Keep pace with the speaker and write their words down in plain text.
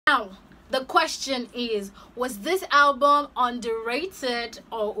Now, the question is, was this album underrated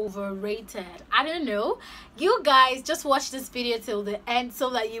or overrated? I don't know. You guys just watch this video till the end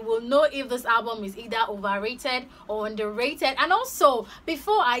so that you will know if this album is either overrated or underrated. And also,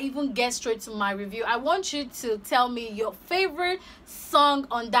 before I even get straight to my review, I want you to tell me your favorite song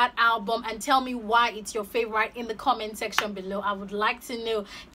on that album and tell me why it's your favorite in the comment section below. I would like to know.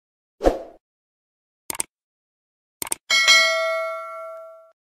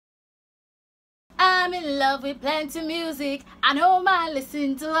 I'm in love with plenty music. I know I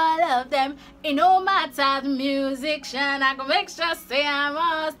listen to all of them. It no matter the musician, I can make sure say I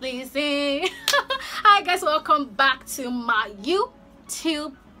must listen. Hi guys, welcome back to my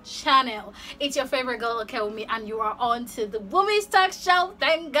YouTube channel. It's your favorite girl, okay, and you are on to the Women's Talk Show.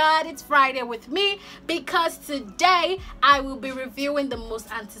 Thank God it's Friday with me, because today I will be reviewing the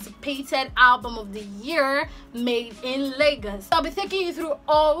most anticipated album of the year, Made in Lagos. I'll be taking you through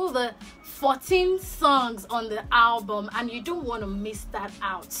all the 14 songs on the album, and you don't want to miss that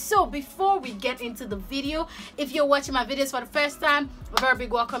out. So before we get into the video, if you're watching my videos for the first time, a very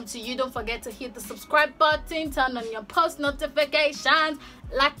big welcome to you. Don't forget to hit the subscribe button, turn on your post notifications,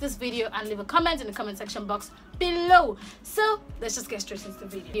 like this video, and leave a comment in the comment section box below. So let's just get straight into the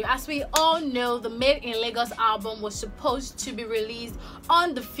video. As we all know, the Made in Lagos album was supposed to be released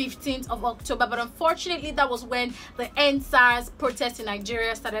on the 15th of October, but unfortunately that was when the H.E.R protests in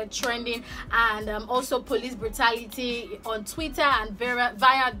Nigeria started trending, and also police brutality on Twitter and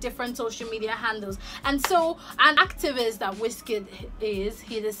via different social media handles. And so an activist that Wizkid is,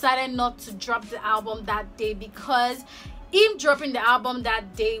 he decided not to drop the album that day, because him dropping the album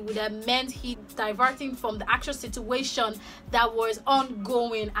that day would have meant he diverting from the actual situation that was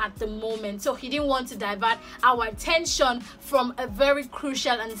ongoing at the moment. So he didn't want to divert our attention from a very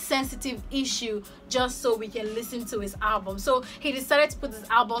crucial and sensitive issue just so we can listen to his album. So he decided to put his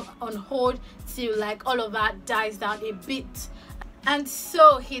album on hold till like all of that dies down a bit. And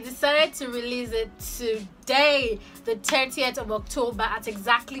so he decided to release it today, the 30th of October at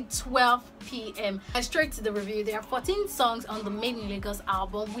exactly 12 p.m. Straight to the review. There are 14 songs on the Made in Lagos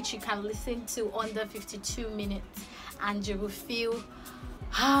album, which you can listen to under 52 minutes, and you will feel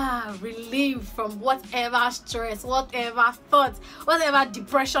relieved from whatever stress, whatever thoughts, whatever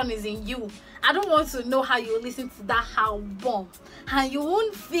depression is in you. I don't want to know how you listen to that album and you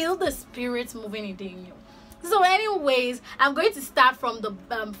won't feel the spirit moving within you. So anyways, I'm going to start from the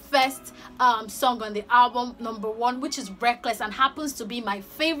first song on the album, number 1, which is Reckless, and happens to be my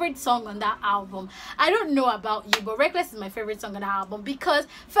favorite song on that album. I don't know about you, but Reckless is my favorite song on the album because,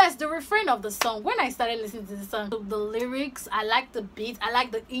 first, the refrain of the song. When I started listening to the song, the lyrics, I like the beat, I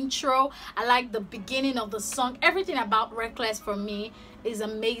like the intro, I like the beginning of the song. Everything about Reckless for me is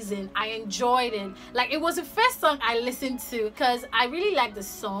amazing. I enjoyed it. Like, it was the first song I listened to because I really like the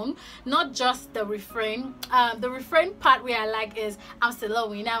song, not just the refrain. The refrain part where I like is I'm still low,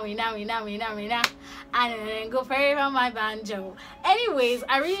 we now, and then go fairy from my banjo. Anyways,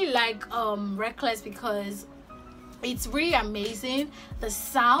 I really like Reckless because it's really amazing. The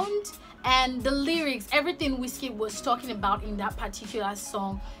sound and the lyrics, everything Wizkid was talking about in that particular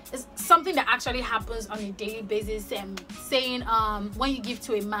song is something that actually happens on a daily basis, and saying when you give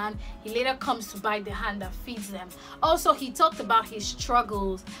to a man, he later comes to bite the hand that feeds them. Also, he talked about his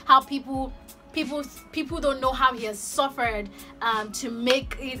struggles, how people don't know how he has suffered to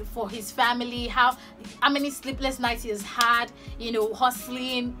make it for his family, how many sleepless nights he has had, you know,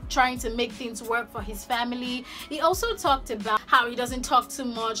 hustling, trying to make things work for his family. He also talked about how he doesn't talk too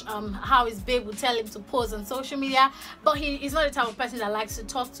much, how his babe will tell him to pose on social media, but he's not the type of person that likes to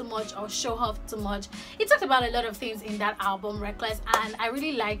talk too much or show off too much. He talked about a lot of things in that album, Reckless, and I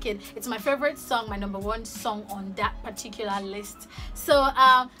really like it. It's my favorite song, my number 1 song on that particular list. So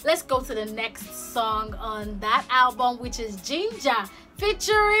let's go to the next song on that album, which is Ginger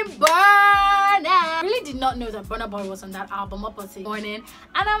featuring Burnaboy. I really did not know that Burnaboy was on that album up until morning,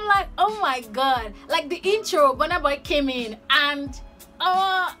 and I'm like, oh my god, like the intro, Burnaboy came in and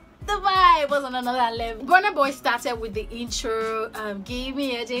the vibe was on another level. Burnaboy started with the intro, give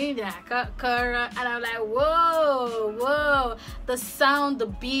me a ginger, and I'm like, whoa, the sound, the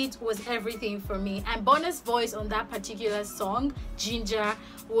beat was everything for me. And Burna's voice on that particular song, Ginger,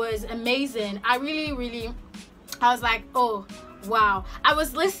 was amazing. I was like, oh wow. I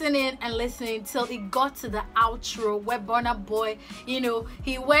was listening and listening till it got to the outro where Burnaboy, you know,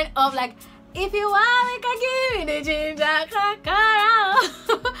 he went up like, if you want, we can give me the ginger.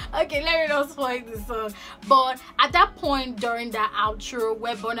 Okay, let me not spoil the song. But at that point during that outro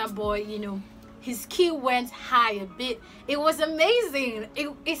where Burnaboy, you know, his key went high a bit. It was amazing.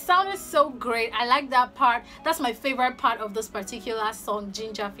 It sounded so great. I like that part. That's my favorite part of this particular song,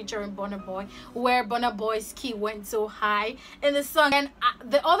 Ginger featuring Burnaboy, where Burnaboy's key went so high in the song. And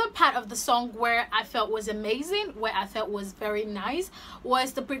the other part of the song where I felt was amazing, where I felt was very nice,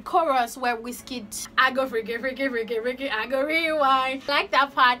 was the pre-chorus where Wizkid, I go freaky, freaky, freaky, freaky, I go rewind. I like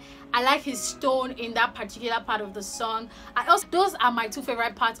that part. I like his tone in that particular part of the song. Those are my two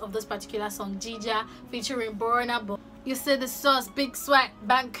favorite parts of this particular song, Ginger featuring Burnaboy. You see the sauce, big sweat,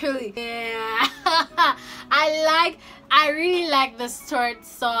 bang coolie. Yeah. I really like this third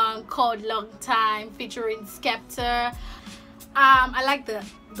song called Longtime featuring Skepta. I like the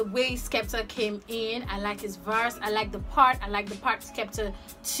way Skepta came in. I like his verse. I like the part Skepta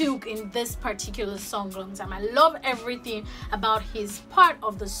took in this particular song, Longtime. I love everything about his part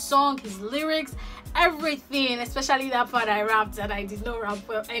of the song, his lyrics, everything, especially that part I rapped and I did not rap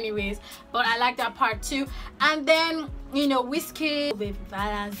well anyways, but I like that part too. And then, you know, Wizkid, baby,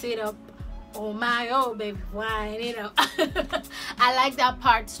 balance it up. Oh my, oh baby, wine it up. I like that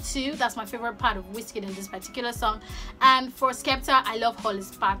part too. That's my favorite part of Wizkid in this particular song. And for Skepta, I love all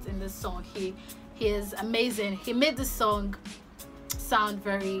his parts in this song. He is amazing. He made the song sound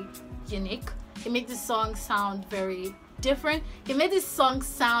very unique. He made the song sound very different. He made this song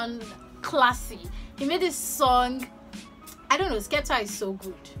sound classy. He made this song, I don't know, Skepta is so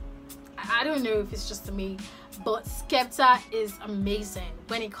good. I don't know if it's just me, but Skepta is amazing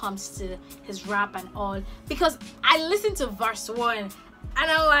when it comes to his rap and all, because I listened to verse 1 and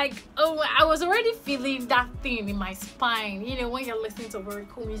I'm like, oh, I was already feeling that thing in my spine. You know, when you're listening to very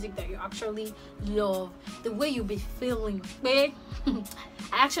cool music that you actually love, the way you be feeling. I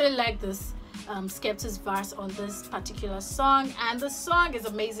actually like this Skepta's verse on this particular song, and the song is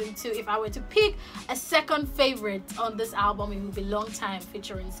amazing too. If I were to pick a second favorite on this album, it would be Longtime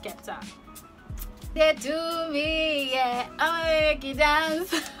featuring Skepta. They do me, yeah, I make you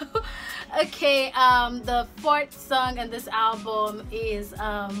dance. Okay, the fourth song in this album is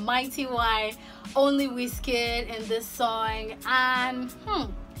Mighty Y, Only Wizkid in this song. And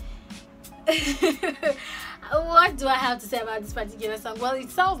what do I have to say about this particular song? Well, it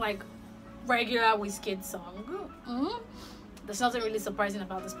sounds like regular Wizkid song. There's nothing really surprising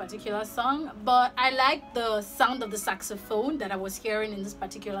about this particular song, but I like the sound of the saxophone that I was hearing in this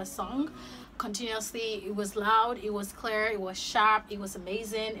particular song continuously. It was loud, it was clear, it was sharp, it was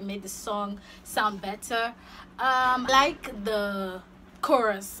amazing. It made the song sound better. I like the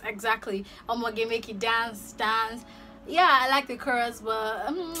chorus, exactly. I'm gonna make you dance. Yeah, I like the chorus, but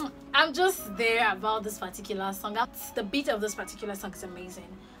I'm just there about this particular song. The beat of this particular song is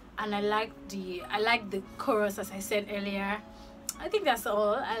amazing, and I like the chorus, as I said earlier. I think that's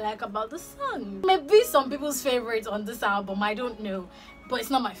all I like about the song. Maybe some people's favorites on this album, I don't know, but it's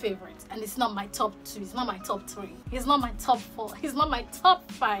not my favorite, and it's not my top 2, it's not my top 3, it's not my top 4, it's not my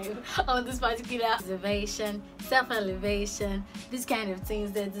top 5 on this particular observation, self-elevation, these kind of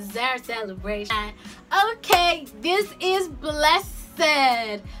things that deserve celebration. Okay, this is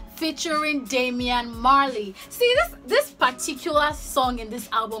Blessed featuring Damian, Marley. See, this particular song in this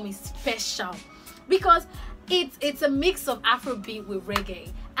album is special because it's a mix of Afrobeat with reggae,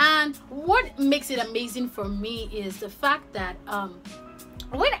 and what makes it amazing for me is the fact that I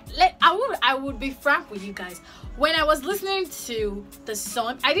would be frank with you guys, when I was listening to the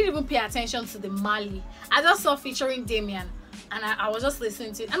song, I didn't even pay attention to the Marley. I just saw featuring Damian, and I was just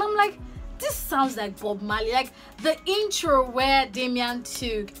listening to it, and I'm like, this sounds like Bob Marley. Like the intro where Damian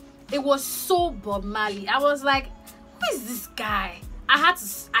took, it was so Bob Marley. I was like, who is this guy? I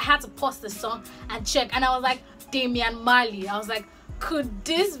had to pause the song and check, and I was like, Damian Marley. I was like, could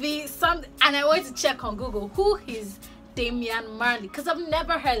this be some? And I went to check on Google, who is Damian Marley, because I've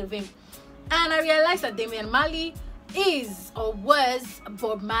never heard of him, and I realized that Damian Marley is or was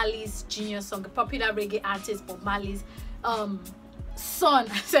Bob Marley's junior son, a popular reggae artist, Bob Marley's son.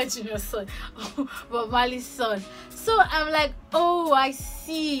 I said junior son, Bob Marley's son. So I'm like, oh, I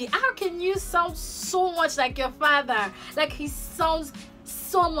see. How can you sound so much like your father? Like he sounds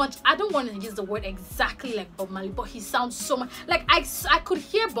so much, I don't want to use the word exactly like Bob Marley, but he sounds so much like I could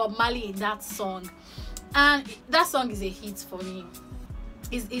hear Bob Marley in that song, and that song is a hit for me.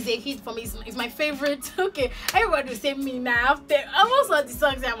 Is a hit for me. It's my favorite. Okay, everybody will say me now. Almost all the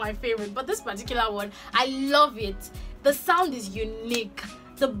songs are my favorite, but this particular one, I love it. The sound is unique.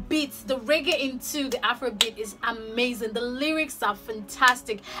 The beats, the reggae into the Afrobeat is amazing. The lyrics are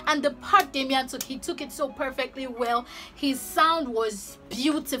fantastic, and the part Damian took, he took it so perfectly well. His sound was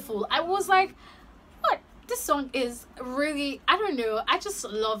beautiful. I was like, what? this song is really, I don't know, I just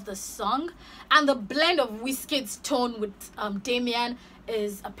love the song, and the blend of Wizkid's tone with Damian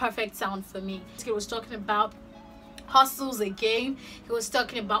is a perfect sound for me. He was talking about hustles again. He was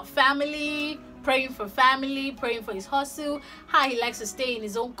talking about family, praying for family, praying for his hustle, how he likes to stay in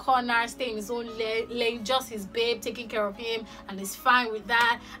his own corner, stay in his own lane, just his babe taking care of him, and he's fine with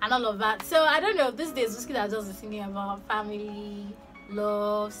that and all of that. So I don't know, these days Wizkid are just singing about family,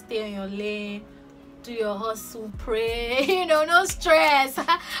 love, stay in your lane, do your hustle, pray, you know, no stress.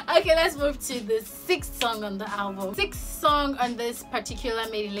 Okay, let's move to the 6th song on the album. 6th song on this particular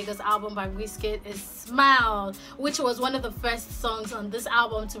Made in Lagos album by Wizkid is Smile, which was one of the first songs on this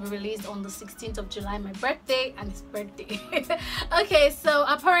album to be released on the 16th of July, my birthday and his birthday. Okay, so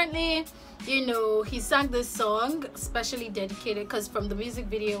apparently, you know, he sang this song specially dedicated, because from the music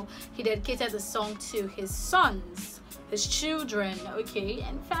video he dedicated the song to his sons, his children, okay,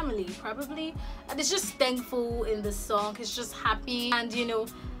 and family probably, and it's just thankful in the song. He's just happy, and you know,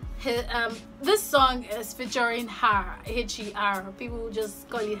 this song is featuring H.E.R. H.E.R. People just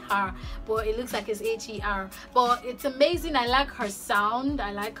call it H.E.R, but it looks like it's H.E.R, but it's amazing. I like her sound,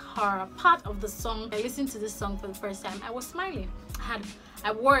 I like her part of the song. I listened to this song for the first time, I was smiling.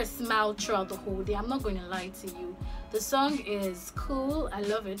 I wore a smile throughout the whole day, I'm not going to lie to you. The song is cool, I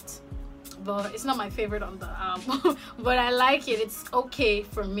love it, but it's not my favorite on the album. But I like it, it's okay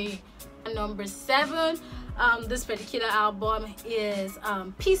for me. And number 7, this particular album is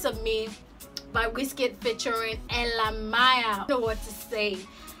Piece of Me by Wizkid featuring Ella Maya. I don't know what to say,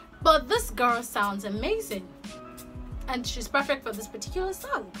 but this girl sounds amazing, and she's perfect for this particular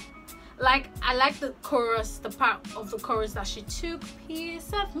song. Like, I like the chorus, the part of the chorus that she took.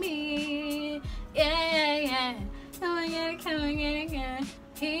 Piece of me, yeah, yeah, come on, get it, come on, get it, get it.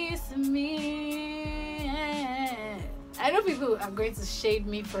 Piece of me, yeah. I know people are going to shade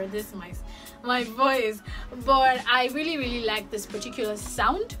me for this, my voice, but I really like this particular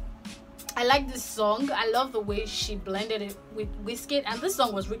sound. I like this song. I love the way she blended it with Wizkid, and this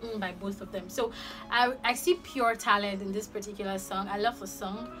song was written by both of them. So I see pure talent in this particular song. I love the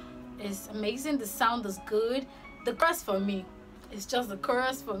song. It's amazing. The sound is good. The chorus for me, it's just the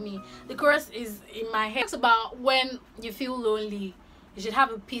chorus for me. The chorus is in my head. It's about when you feel lonely, you should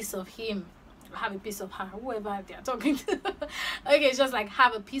have a piece of him, have a piece of her, whoever they're talking to. Okay, it's just like,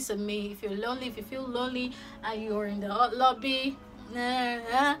 have a piece of me. If you're lonely, if you feel lonely and you're in the lobby,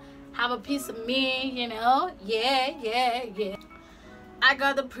 have a piece of me, you know. Yeah. I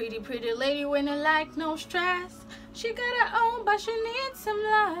got the pretty lady with no like, no stress. She got her own, but she needs some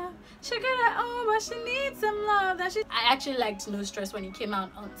love. She got her own, but she needs some love. I actually liked No Stress when it came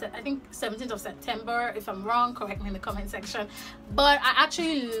out on, I think, 17th of September. If I'm wrong, correct me in the comment section. But I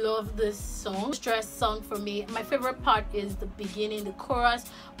actually love this song. Stress song for me. My favorite part is the beginning, the chorus,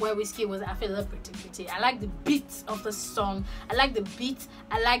 where Wizkid was, I feel pretty. I like the beat of the song. I like the beat.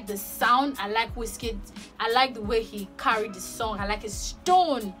 I like the sound. I like Wizkid. I like the way he carried the song. I like his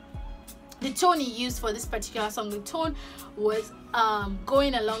tone. The tone he used for this particular song, the tone was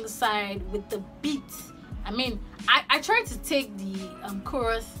going alongside with the beat. I mean, I tried to take the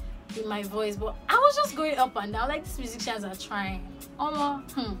chorus in my voice, but I was just going up and down like these musicians are trying.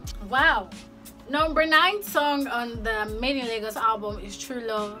 Wow. Number 9 song on the Made in Lagos album is True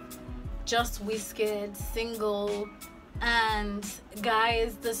Love, just Wizkid, single. And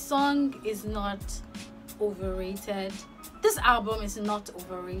guys, the song is not overrated. This album is not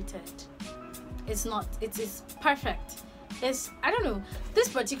overrated. It's not. It is perfect. I don't know, this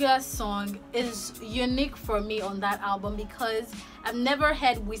particular song is unique for me on that album because I've never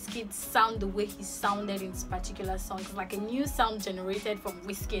heard Wizkid sound the way he sounded in this particular song. It's like a new sound generated from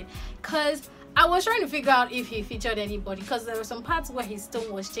Wizkid, because I was trying to figure out if he featured anybody, because there were some parts where his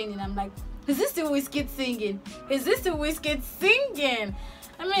tone was changing. I'm like, is this still Wizkid singing? Is this still Wizkid singing?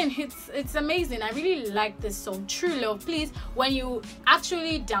 I mean, it's amazing. I really like this song, True Love. Please, when you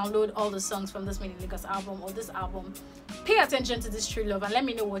actually download all the songs from this Made in Lagos album or this album, pay attention to this True Love and let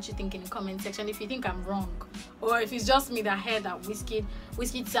me know what you think in the comment section, if you think I'm wrong or if it's just me that heard that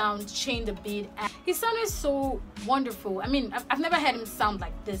Wizkid sound changed a bit. And he sounded so wonderful. I mean, I've never heard him sound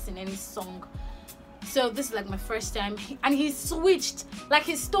like this in any song. So this is like my first time, and he switched, like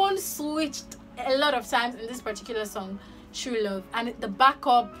his tone switched a lot of times in this particular song, True Love, and the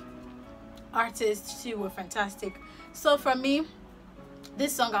backup artists too were fantastic. So for me,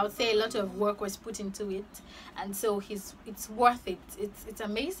 this song, I would say a lot of work was put into it, and so it's worth it. It's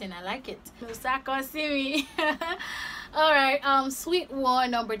amazing. I like it. All right, Sweet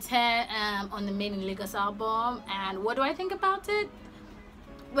One, number 10 on the Made in Lagos album. And what do I think about it?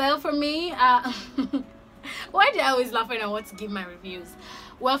 Well, for me, why do I always laugh when I want to give my reviews?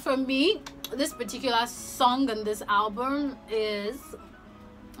 Well, for me, this particular song on this album is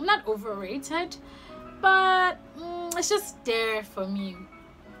not overrated, but it's just there for me.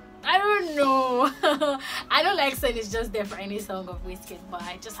 I don't know. I don't like saying it's just there for any song of Wizkid, but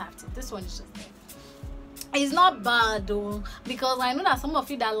I just have to. This one is just there. It's not bad though, because I know that some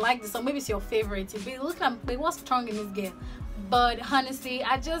of you that like this song, maybe it's your favorite, you'll be looking at what's strong in this game. But honestly,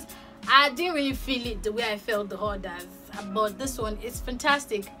 I didn't really feel it the way I felt the others. But this one is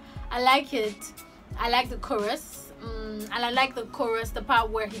fantastic. I like it. I like the chorus, and I like the chorus, the part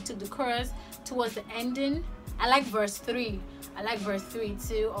where he took the chorus towards the ending. I like verse 3. I like verse 3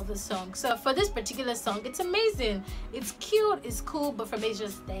 too of the song. So for this particular song, it's amazing. It's cute, it's cool, but for me, it's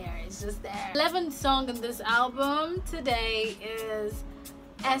just there. It's just there. 11th song in this album today is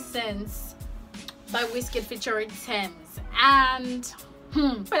Essence by Wizkid featuring Tems. And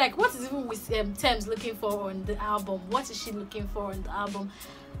like, what is even with Tems looking for on the album? What is she looking for on the album?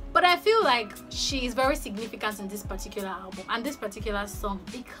 But I feel like she is very significant in this particular album and this particular song,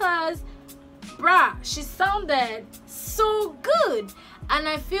 because bruh, she sounded so good, and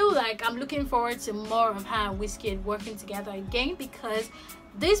I feel like I'm looking forward to more of her and Wizkid working together again, because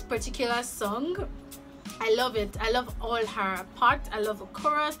this particular song, I love it. I love all her parts. I love the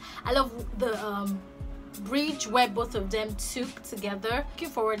chorus. I love the bridge where both of them took together. Looking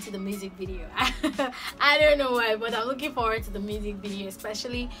forward to the music video. I don't know why, but I'm looking forward to the music video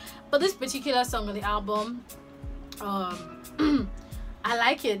especially. But this particular song on the album, I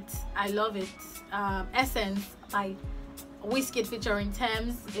like it. I love it. Essence by Wizkid featuring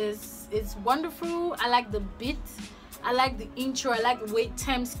Tems is wonderful. I like the beat. I like the intro. I like the way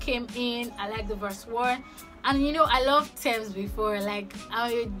Tems came in. I like the verse 1. And you know, I loved Tems before. Like,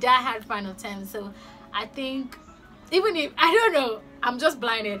 I'm a diehard fan of Tems. So I think, even if, I don't know, I'm just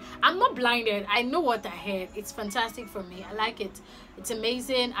blinded. I'm not blinded. I know what I heard. It's fantastic for me. I like it. It's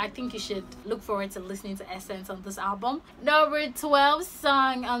amazing. I think you should look forward to listening to Essence on this album. Number 12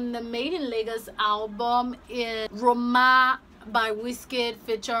 song on the Made in Lagos album is Roma by Wizkid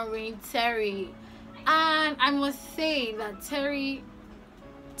featuring Terri. And I must say that Terri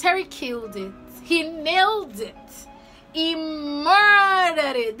killed it. He nailed it. He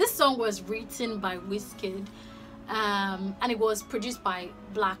murdered it. This song was written by Wizkid, and it was produced by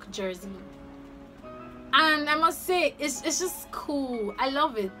Black Jersey. And I must say, it's just cool. I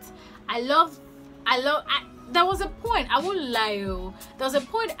love it. There was a point, I won't lie, there was a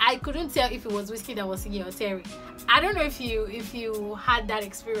point I couldn't tell if it was Wizkid that was singing or Terri. I don't know if you had that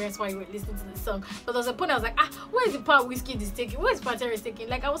experience while you were listening to the song, but there was a point I was like, where is the part Wizkid is taking? Where is part Terri is taking?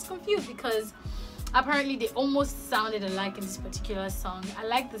 Like, I was confused because apparently they almost sounded alike in this particular song. I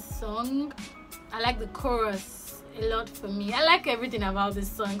like the song. I like the chorus a lot for me. I like everything about this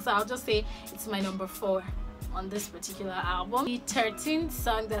song, so I'll just say it's my number 4 on this particular album. The 13th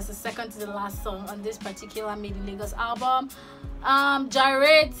song, that's the second to the last song on this particular Made in Lagos album,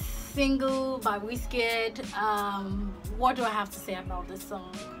 Gyrate single by Wizkid. What do I have to say about this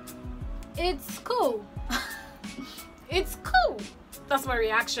song? It's cool. It's cool. That's my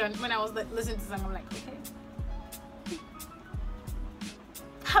reaction when I was listening to the song. I'm like, okay,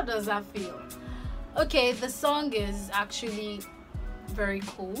 how does that feel? Okay, the song is actually very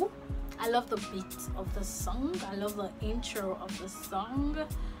cool. I love the beat of the song. I love the intro of the song.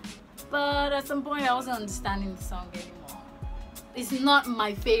 But at some point, I wasn't understanding the song anymore. It's not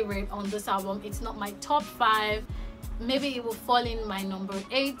my favorite on this album. It's not my top 5. Maybe it will fall in my number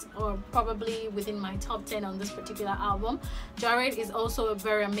 8 or probably within my top 10 on this particular album. Gyrate is also a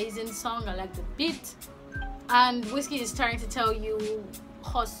very amazing song. I like the beat. And Wizkid is trying to tell you,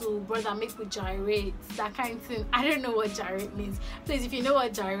 hustle, brother, make with gyrate, that kind of thing. I don't know what gyrate means. Please, if you know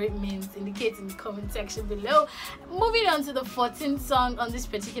what gyrate means, indicate in the comment section below. Moving on to the 14th song on this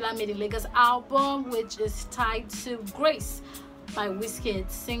particular Made in Lagos album, which is tied to Grace by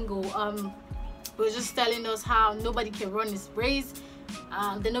Wizkid single. Was just telling us how nobody can run his race.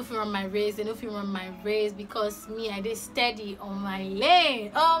 They know if you run my race, they know if you run my race, because me, I did steady on my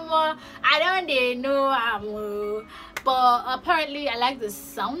lane. I don't know I'm but apparently I like the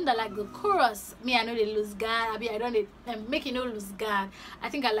sound, I like the chorus. Me, I know they lose God. I don't make you know lose God. I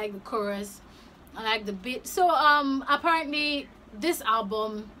think I like the chorus. I like the beat. So apparently this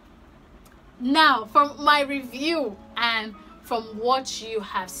album, now from my review and from what you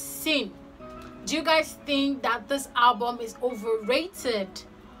have seen, do you guys think that this album is overrated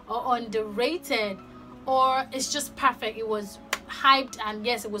or underrated, or it's just perfect? It was hyped, and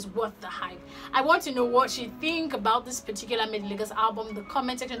yes, it was worth the hype. I want to know what you think about this particular Mid-Lagos album in the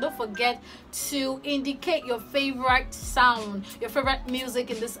comment section. Don't forget to indicate your favorite sound, your favorite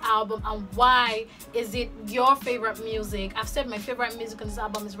music in this album, and why is it your favorite music. I've said my favorite music on this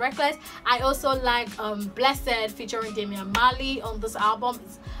album is Reckless. I also like Blessed featuring Damian and Marley on this album.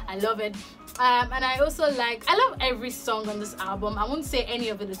 I love it. And I love every song on this album. I won't say any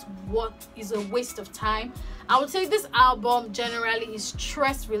of it is a waste of time. I would say this album generally is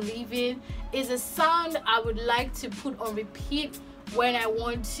stress relieving. Is a sound I would like to put on repeat when I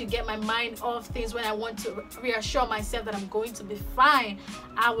want to get my mind off things, when I want to reassure myself that I'm going to be fine.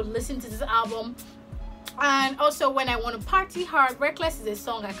 I would listen to this album. And also when I want to party hard, Reckless is a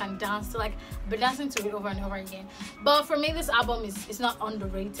song I can dance to. Like, I've been dancing to it over and over again. But for me, this album is not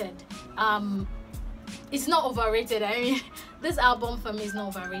underrated. It's not overrated. I mean, this album for me is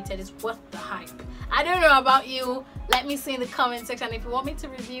not overrated. It's worth the hype. I don't know about you. Let me see in the comment section. If you want me to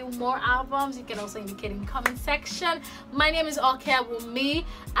review more albums, you can also indicate in the comment section. My name is Wumi,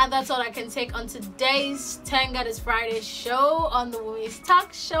 and that's all I can take on today's Thank God It's Friday show on the Wumi's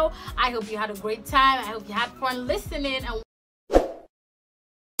Talk Show. I hope you had a great time. I hope you had fun listening. And